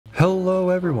Hello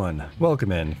everyone,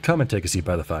 welcome in, come and take a seat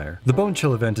by the fire. The Bone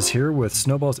Chill event is here with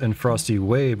Snowballs and Frosty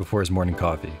way before his morning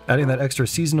coffee, adding that extra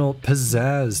seasonal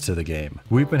pizzazz to the game.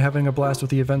 We've been having a blast with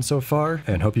the event so far,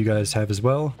 and hope you guys have as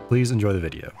well. Please enjoy the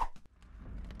video.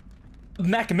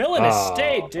 Macmillan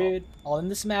Estate, dude. All in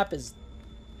this map is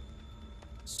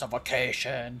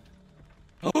suffocation.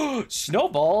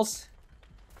 Snowballs.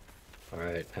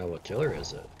 Alright, now what killer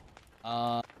is it?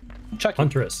 Chucky.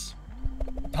 Huntress.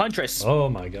 Huntress. Oh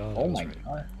my god. Oh my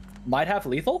god. Might have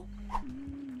lethal?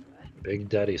 Big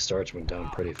Daddy starts went down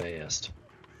pretty fast.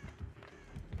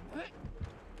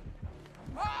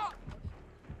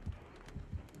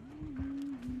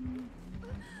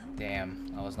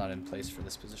 Damn, I was not in place for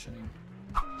this positioning.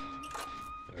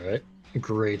 Alright,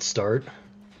 great start.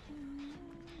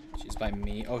 She's by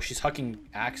me. Oh, she's hucking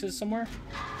axes somewhere?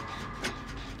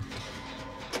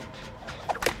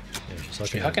 Yeah,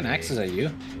 she's Hucking axes at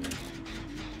you?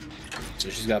 So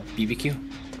she's got BBQ?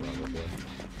 Probably.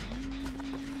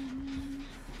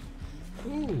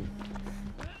 Ooh.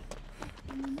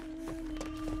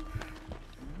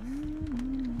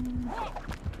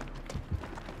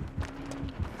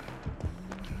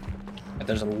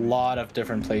 There's a lot of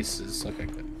different places. Okay,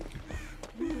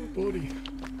 good. Buddy.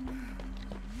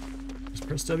 Just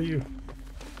press W.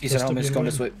 Peace out, homies. Going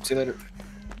this way. See you later.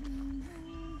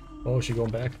 Oh, she going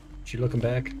back? She looking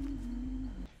back?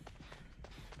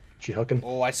 She hooking?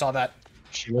 Oh, I saw that.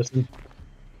 She listened?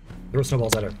 Throw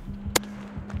snowballs at her.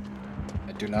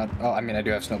 I do not. Oh, I mean, I do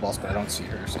have snowballs, but I don't see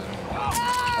her, so.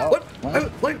 Oh, What?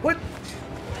 well. Wait, what?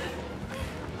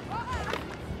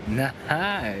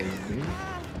 Nice, dude.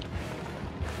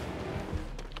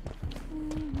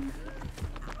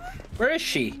 Where is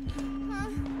she?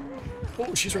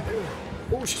 Oh, she's right there.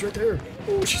 Oh, she's right there.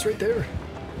 Oh, she's right there.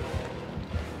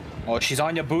 Oh, she's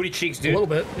on your booty cheeks, A dude. little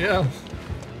bit, yeah.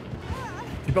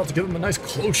 You're about to give him a nice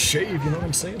close shave, you know what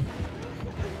I'm saying?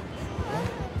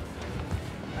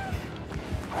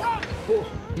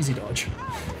 Oh, easy dodge.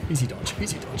 Easy dodge,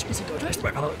 easy dodge, easy dodge. Next to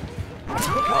my pallet.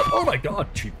 Oh my god,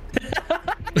 cheap.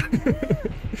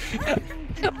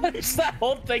 What's that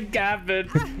whole thing happen?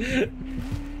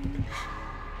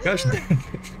 Gosh.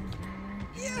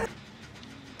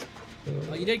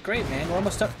 Oh, you did great, man. We're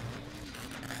almost up.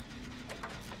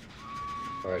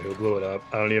 Alright, who blew it up?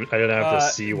 I didn't have to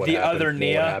see what the happened. other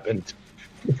Nia. What happened.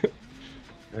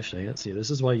 Actually, let's see.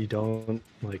 This is why you don't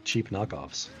like cheap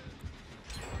knockoffs.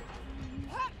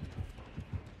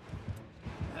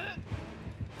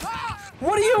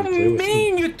 What do you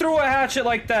mean you threw a hatchet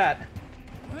like that?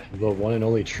 The one and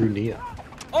only true Nia.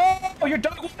 Oh, you're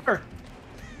dog water.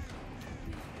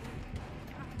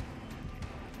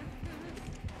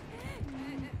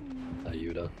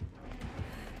 Ayuda.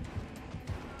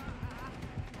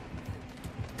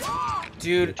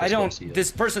 Dude, I don't. see it.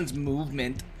 This person's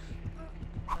movement.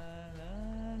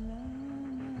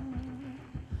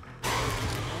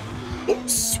 Oh,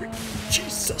 sweet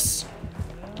Jesus.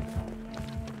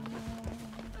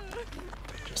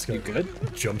 Just got You good?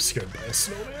 jump scared by a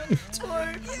snowman. It's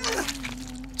fine.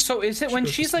 So is it when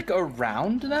she's like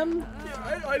around them?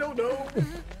 Yeah, I don't know.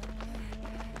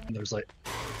 There's like.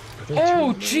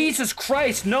 Oh, Jesus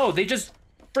Christ. No, they just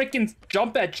freaking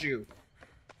jump at you.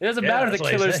 It doesn't matter if the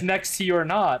killer's next to you or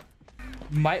not.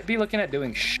 Might be looking at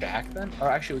doing Shack then. Or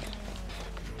actually.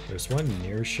 There's one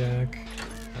near Shack.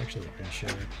 Actually, in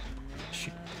Shack.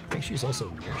 I think she's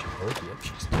also near Shack. Oh, yep,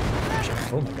 she's near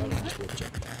Shack. Oh my god, I just blew the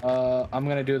jump. I'm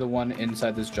gonna do the one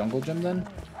inside this jungle gym then.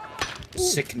 Ooh.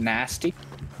 Sick nasty.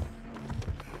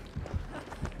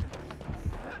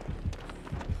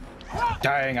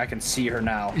 Dang, I can see her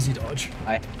now. Easy dodge.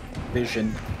 I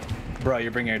vision. Bro, you're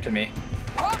bringing her to me.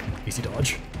 Easy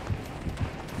dodge.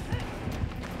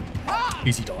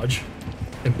 Easy dodge.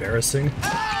 Embarrassing.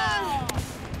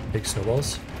 Big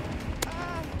snowballs.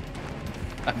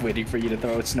 I'm waiting for you to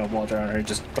throw a snowball on her.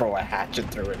 Just throw a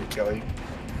hatchet through her to kill you.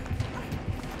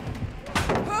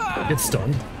 Get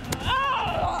stunned.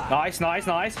 Nice, nice,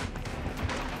 nice.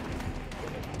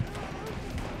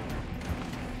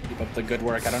 Keep up the good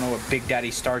work. I don't know what Big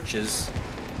Daddy Starch is,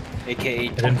 aka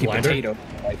Chunky Potato.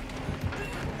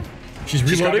 She's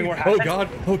reloading. Oh god!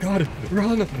 Oh god!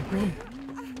 Run! Run!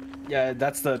 Yeah,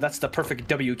 that's the perfect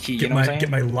W key. You know what I'm saying? Get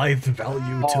my life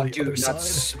value to the other side.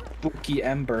 Spooky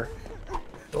Ember.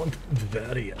 Don't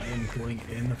vary. I am going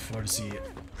in for the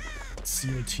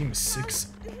SEAL Team 6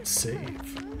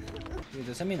 save. Dude,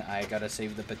 does that mean I gotta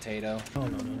save the potato? Oh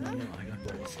no. I got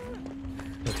both.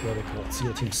 That's why they call it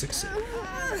SEAL Team 6 save.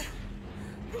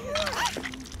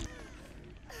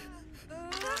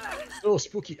 Oh,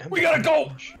 spooky Ember. We gotta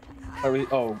go! Are we?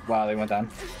 Oh, wow, they went down.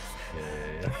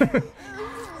 Yeah.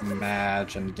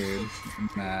 Imagine, dude.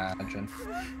 Imagine.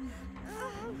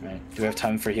 Alright, do we have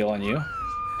time for heal on you?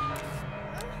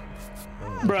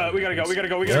 Bruh, we gotta go, we gotta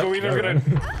go, we gotta go, we gotta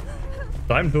go.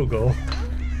 Time to go.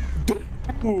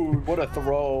 Dude, what a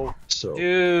throw. So,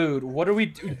 dude, what are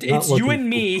we it's you and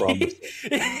me.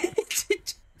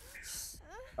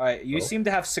 Alright, you seem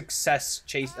to have success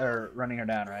running her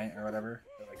down, right? Or whatever.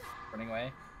 Or, like, running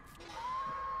away.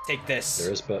 Take this.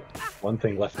 there is but one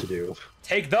thing left to do.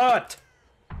 Take that!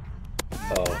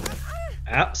 Oh.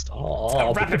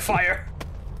 Oh, Rapid fire!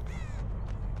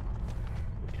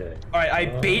 Okay. Alright, I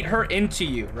bait her into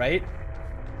you, right?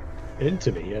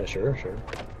 Into me, yeah, sure, sure.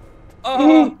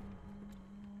 Oh!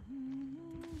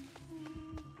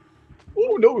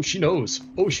 Oh no, she knows.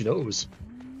 Oh, she knows.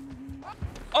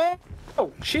 Oh!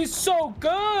 She's so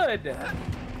good!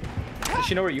 Does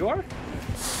she know where you are?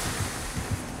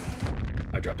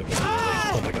 I dropped it way too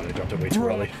early. Oh my god, I dropped it way too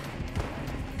early.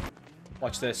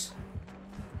 Watch this.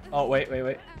 Oh, wait.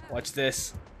 Watch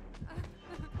this.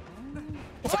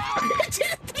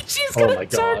 She's gonna my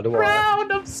turn God,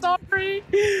 around. I'm sorry.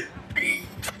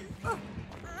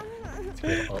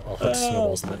 I'll hit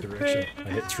snowballs in that direction. I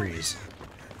hit trees.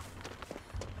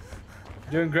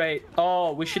 Doing great.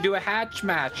 Oh, we should do a hatch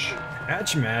match.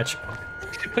 Hatch match.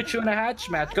 We should put you in a hatch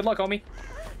match. Good luck, homie.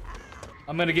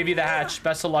 I'm gonna give you the hatch.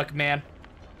 Best of luck, man.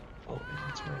 Oh,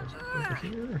 that's where I was over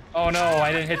here. Oh no,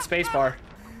 I didn't hit spacebar.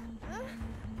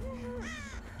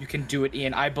 You can do it,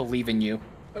 Ian. I believe in you.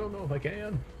 I don't know if I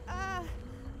can.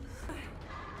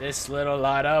 This little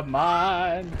light of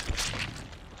mine.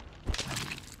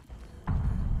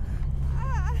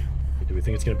 Do we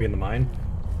think it's gonna be in the mine?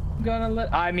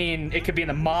 I mean, it could be in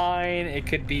the mine. It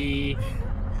could be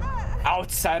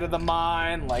outside of the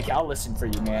mine. Like, I'll listen for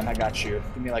you, man. I got you.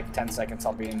 Give me like 10 seconds.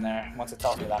 I'll be in there. Once it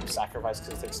tells me that I'm sacrificed,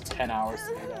 because it takes 10 hours to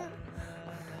do that.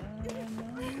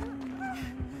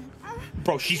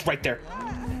 Bro, she's right there.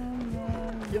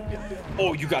 Yep.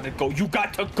 Oh, you gotta go. You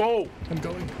got to go. I'm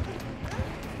going.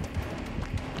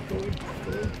 Going.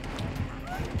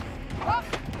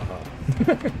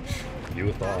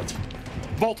 You thought.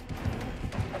 Vault.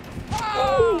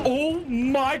 Oh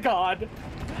my god.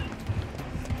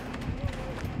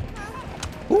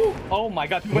 Oh my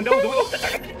god. The window.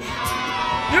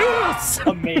 Yes!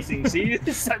 Amazing. See?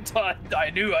 I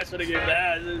knew I should have given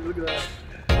that. Look at that.